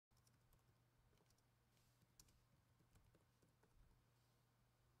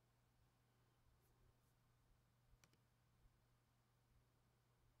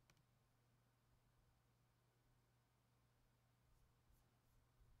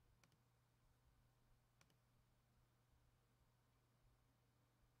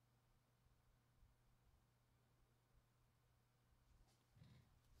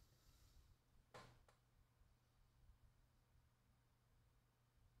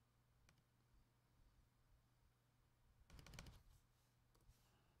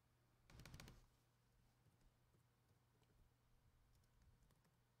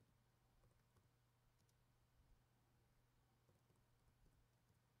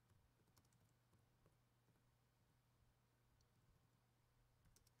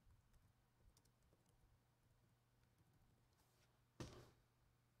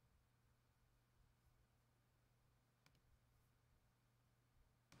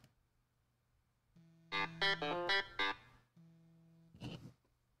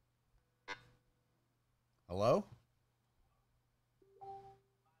Hello?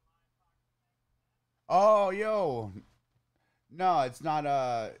 Oh, yo. No, it's not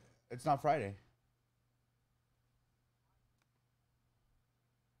Friday.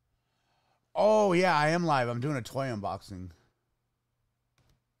 Oh, yeah, I am live. I'm doing a toy unboxing.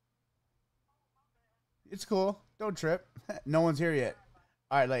 It's cool. Don't trip. No one's here yet.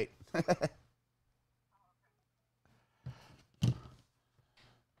 All right, late.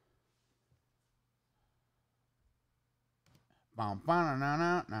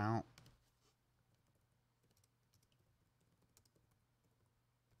 Now.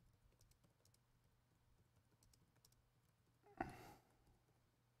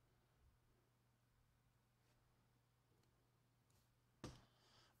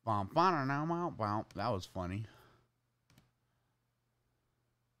 That was funny.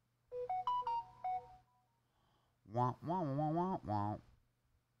 Wah, wah, wah, wah, wah.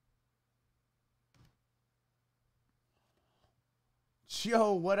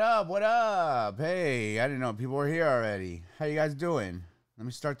 Yo, what up? What up? Hey, I didn't know people were here already. How you guys doing? Let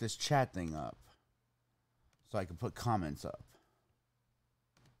me start this chat thing up so I can put comments up.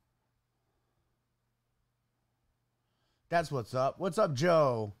 That's what's up. What's up,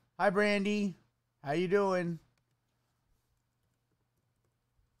 Joe? Hi, Brandy. How you doing?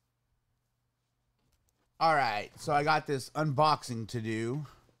 All right, so I got this unboxing to do.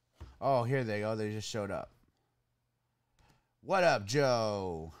 Oh, here they go. They just showed up. What up,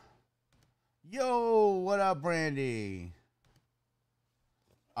 Joe? Yo, what up, Brandy?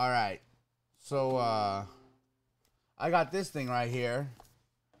 All right, so I got this thing right here.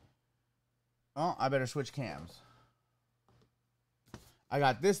 Oh, I better switch cams. I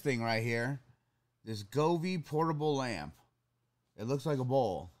got this thing right here. This Govee portable lamp. It looks like a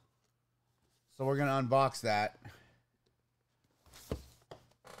bowl. So we're going to unbox that.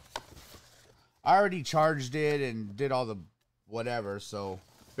 I already charged it and did all the whatever. So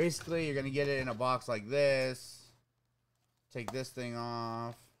basically you're going to get it in a box like this. Take this thing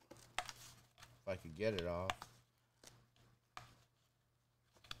off. If I could get it off.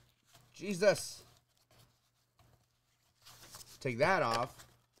 Jesus. Take that off.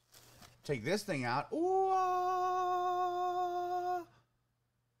 Take this thing out. Ooh.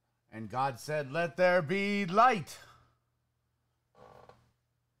 And God said, "Let there be light."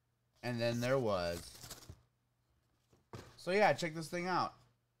 And then there was. So yeah, check this thing out.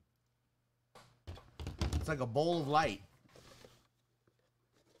 It's like a bowl of light.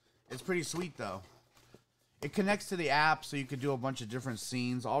 It's pretty sweet though. It connects to the app so you could do a bunch of different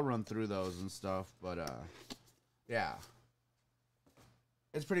scenes. I'll run through those and stuff, but yeah.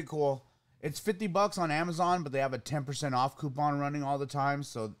 It's pretty cool. It's $50 on Amazon, but they have a 10% off coupon running all the time,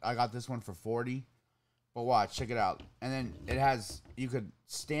 so I got this one for $40. But watch, check it out. And then it has, you could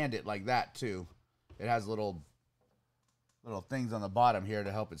stand it like that too. It has little things on the bottom here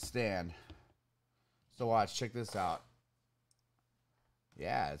to help it stand. So watch, check this out.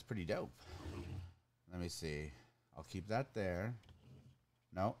 Yeah, it's pretty dope. Let me see. I'll keep that there.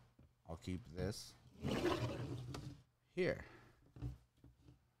 No, I'll keep this here.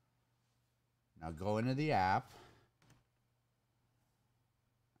 Now go into the app.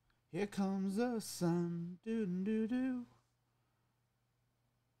 Here comes the sun. Doo doo doo.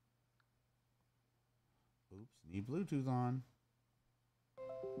 Oops, need Bluetooth on.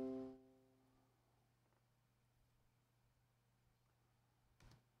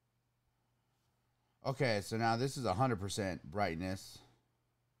 Okay, so now this is 100% brightness.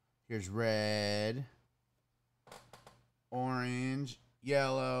 Here's red, orange,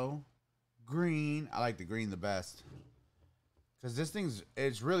 yellow, green. I like the green the best. Because this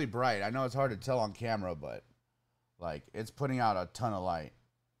it's really bright. I know it's hard to tell on camera, but like it's putting out a ton of light.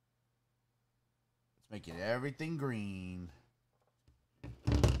 It's making everything green.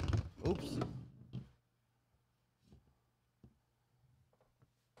 Oops.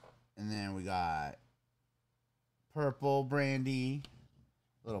 And then we got purple brandy.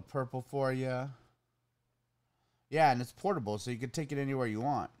 Little purple for you. Yeah, and it's portable, so you can take it anywhere you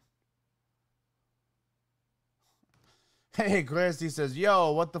want. Hey, Christy says,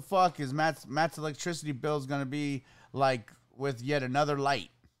 "Yo, what the fuck is Matt's electricity bill is gonna be like with yet another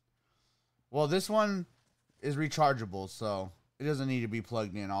light?" Well, this one is rechargeable, so it doesn't need to be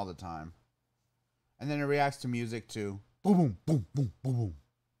plugged in all the time. And then it reacts to music too. Boom, boom, boom, boom,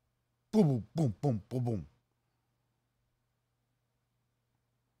 boom, boom, boom, boom, boom, boom, boom.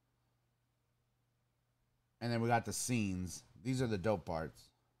 And then we got the scenes. These are the dope parts.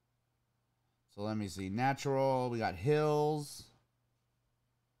 So let me see. Natural. We got hills.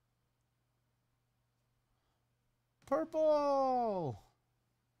 Purple.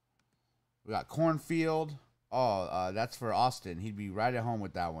 We got Cornfield. Oh, that's for Austin. He'd be right at home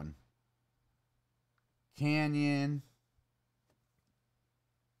with that one. Canyon.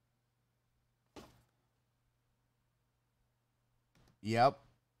 Yep.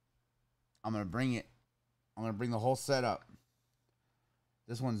 I'm going to bring it. I'm going to bring the whole set up.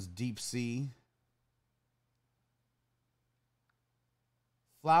 This one's Deep Sea.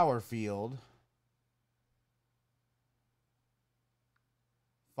 Flower Field.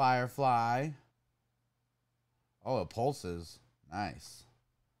 Firefly. Oh, it pulses. Nice.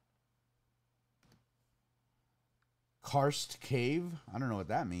 Karst Cave. I don't know what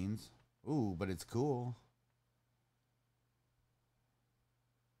that means. Ooh, but it's cool.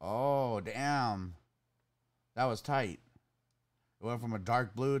 Oh, damn. That was tight. It went from a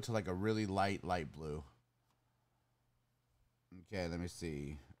dark blue to like a really light blue. Okay, let me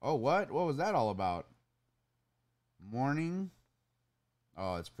see. Oh, what? What was that all about? Morning.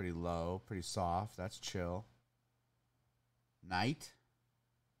 Oh, it's pretty low. Pretty soft. That's chill. Night.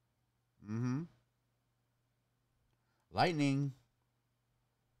 Mm-hmm. Lightning.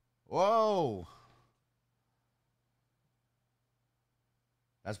 Whoa.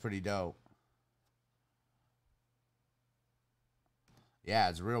 That's pretty dope. Yeah,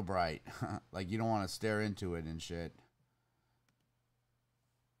 it's real bright. Like, you don't want to stare into it and shit.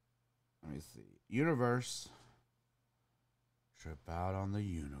 Let me see. Universe. Trip out on the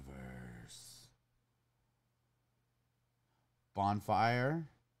universe. Bonfire.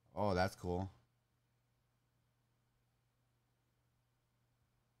 Oh, that's cool.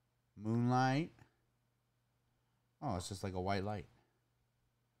 Moonlight. Oh, it's just like a white light.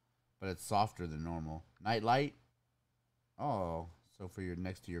 But it's softer than normal. Night light. Oh, so for your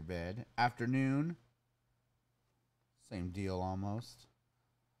next to your bed. Afternoon. Same deal almost.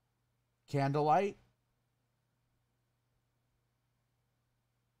 Candlelight.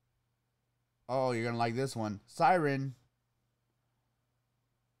 Oh, you're going to like this one. Siren.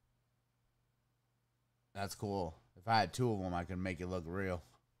 That's cool. If I had two of them, I could make it look real.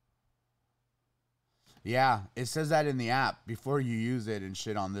 Yeah, it says that in the app before you use it and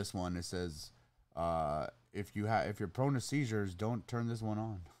shit on this one. It says, if you're prone to seizures, don't turn this one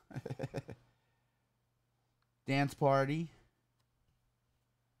on. Dance party.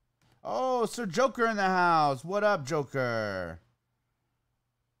 Oh, Sir Joker in the house. What up, Joker?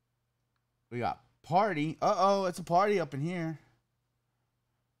 We got party. Uh-oh, it's a party up in here.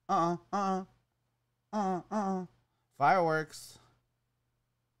 Fireworks.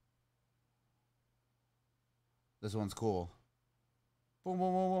 This one's cool. Boom,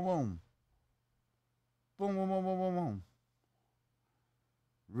 boom, boom, boom, boom. Boom, boom, boom, boom, boom, boom.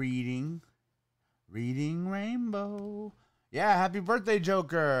 Reading. Reading Rainbow. Yeah, happy birthday,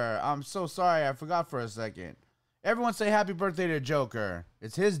 Joker. I'm so sorry. I forgot for a second. Everyone say happy birthday to Joker.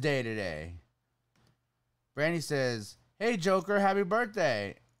 It's his day today. Brandy says, hey, Joker, happy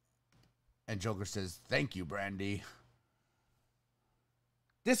birthday. And Joker says, thank you, Brandy.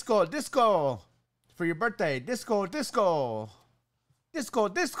 Disco, disco. For your birthday. Disco, disco. Disco,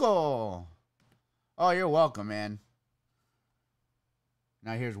 disco. Oh, you're welcome, man.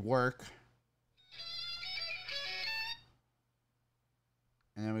 Now here's work.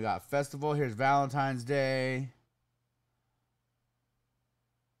 And then we got festival. Here's Valentine's Day.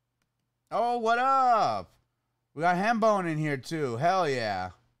 Oh, what up? We got Hambone in here, too. Hell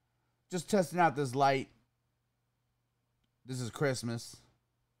yeah. Just testing out this light. This is Christmas.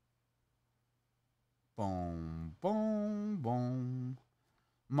 Boom, boom, boom.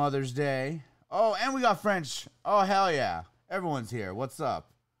 Mother's Day. Oh, and we got French. Oh, hell yeah. Everyone's here. What's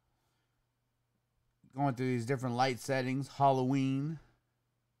up? Going through these different light settings. Halloween.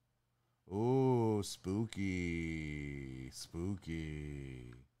 Ooh, spooky.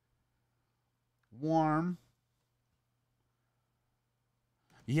 Spooky. Warm.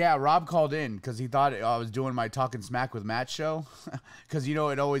 Yeah, Rob called in because he thought I was doing my Talking Smack with Matt show. Because, you know,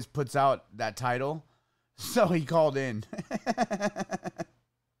 it always puts out that title. So he called in.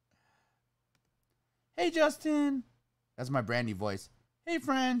 Hey, Justin. That's my Brandy voice. Hey,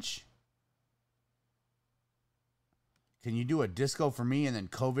 French. Can you do a disco for me and then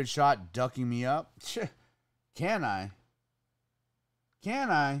COVID shot ducking me up? Can I? Can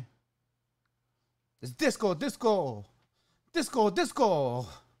I? It's disco, disco. Disco, disco.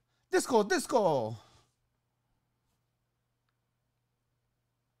 Disco, disco.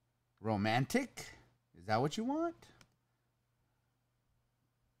 Romantic? Is that what you want?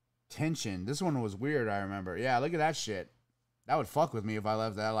 Tension. This one was weird, I remember. Yeah, look at that shit. That would fuck with me if I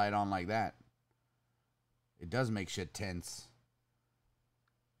left that light on like that. It does make shit tense.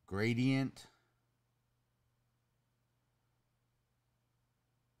 Gradient.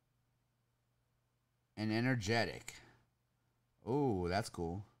 and energetic. Oh, that's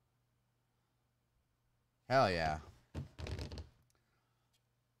cool. Hell yeah.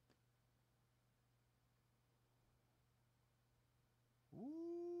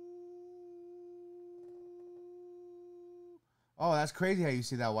 Oh, that's crazy how you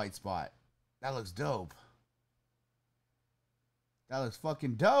see that white spot. That looks dope. That looks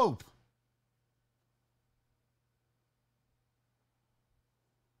fucking dope.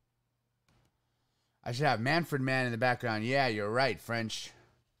 I should have Manfred Man in the background. Yeah, you're right, French.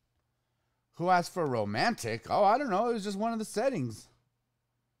 Who asked for romantic? Oh, I don't know. It was just one of the settings.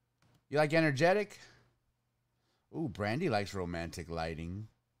 You like energetic? Ooh, Brandy likes romantic lighting.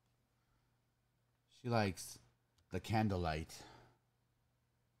 She likes the candlelight.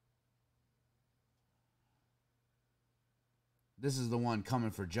 This is the one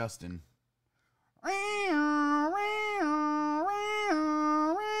coming for Justin.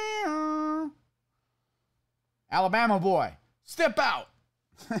 Alabama boy, step out.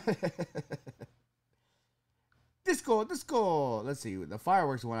 Disco, disco. Let's see. The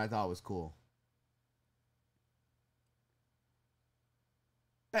fireworks one I thought was cool.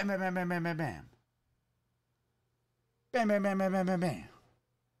 Bam, bam, bam, bam, bam, bam, bam. Bam, bam, bam, bam, bam, bam, bam.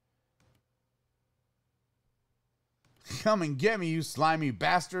 Come and get me, you slimy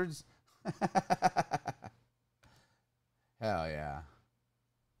bastards. Hell yeah.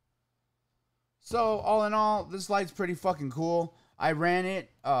 So, all in all, this light's pretty fucking cool. I ran it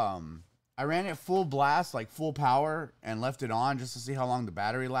full blast, like full power, and left it on just to see how long the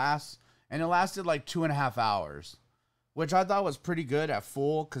battery lasts. And it lasted like 2.5 hours, which I thought was pretty good at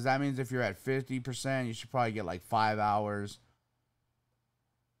full, because that means if you're at 50%, you should probably get like 5 hours.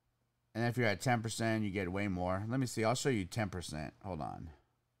 And if you're at 10%, you get way more. Let me see. I'll show you 10%. Hold on.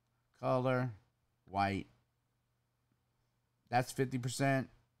 Color, white. That's 50%.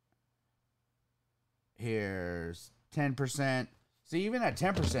 Here's 10%. See, even at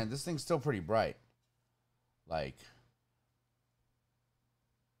 10%, this thing's still pretty bright. Like,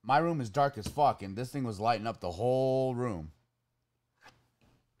 my room is dark as fuck, and this thing was lighting up the whole room.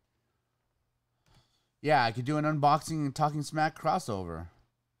 Yeah, I could do an unboxing and talking smack crossover.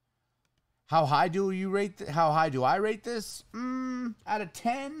 How high do you rate? How high do I rate this? Out of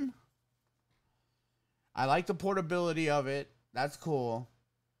 10. I like the portability of it. That's cool.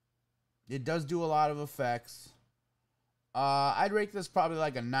 It does do a lot of effects. I'd rate this probably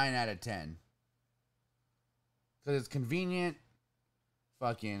like a 9 out of 10. Because it's convenient.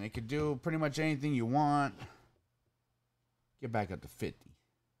 Fucking, it could do pretty much anything you want. Get back up to 50.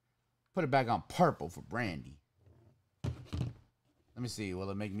 Put it back on purple for Brandy. Let me see. Will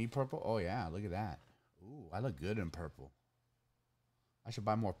it make me purple? Oh, yeah. Look at that. Ooh, I look good in purple. I should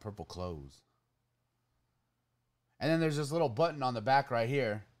buy more purple clothes. And then there's this little button on the back right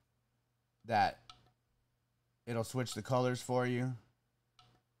here that it'll switch the colors for you.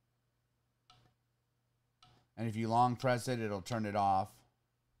 And if you long press it, it'll turn it off.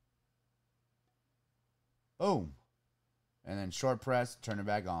 Boom. And then short press, turn it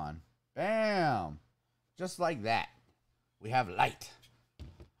back on. Bam. Just like that. We have light.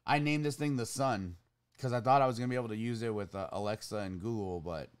 I named this thing the Sun because I thought I was going to be able to use it with Alexa and Google,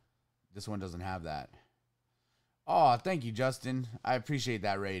 but this one doesn't have that. Oh, thank you, Justin. I appreciate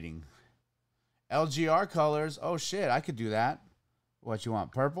that rating. LGR colors. Oh, shit. I could do that. What you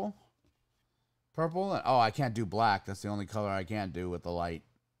want? Purple? Purple? Oh, I can't do black. That's the only color I can't do with the light.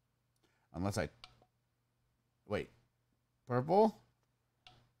 Unless I... Wait. Purple?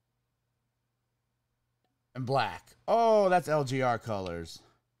 And black. Oh, that's LGR colors.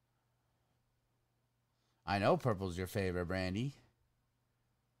 I know purple's your favorite, Brandy.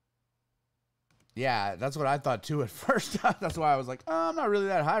 Yeah, that's what I thought too at first. That's why I was like, oh, I'm not really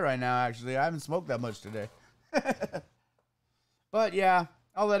that high right now, actually. I haven't smoked that much today. But yeah,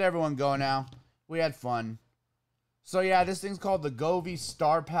 I'll let everyone go now. We had fun. So yeah, this thing's called the Govee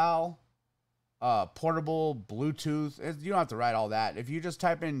Starpal. Portable Bluetooth. You don't have to write all that. If you just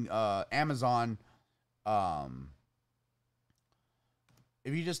type in Amazon...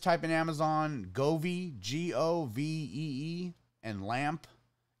 if you just type in Amazon Govee, Govee, and lamp,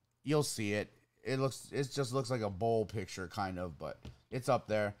 you'll see it. It just looks like a bowl picture kind of, but it's up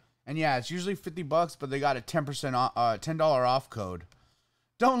there. And yeah, it's usually $50, but they got a 10% $10 off code.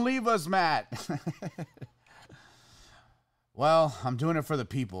 Don't leave us, Matt. Well, I'm doing it for the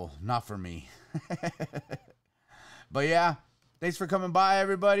people, not for me. But yeah, thanks for coming by,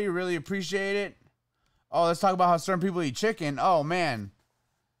 everybody. Really appreciate it. Oh, let's talk about how certain people eat chicken. Oh, man.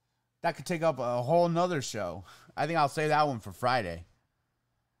 That could take up a whole nother show. I think I'll save that one for Friday.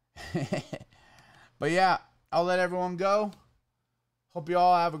 But yeah, I'll let everyone go. Hope you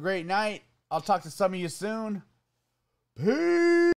all have a great night. I'll talk to some of you soon. Peace.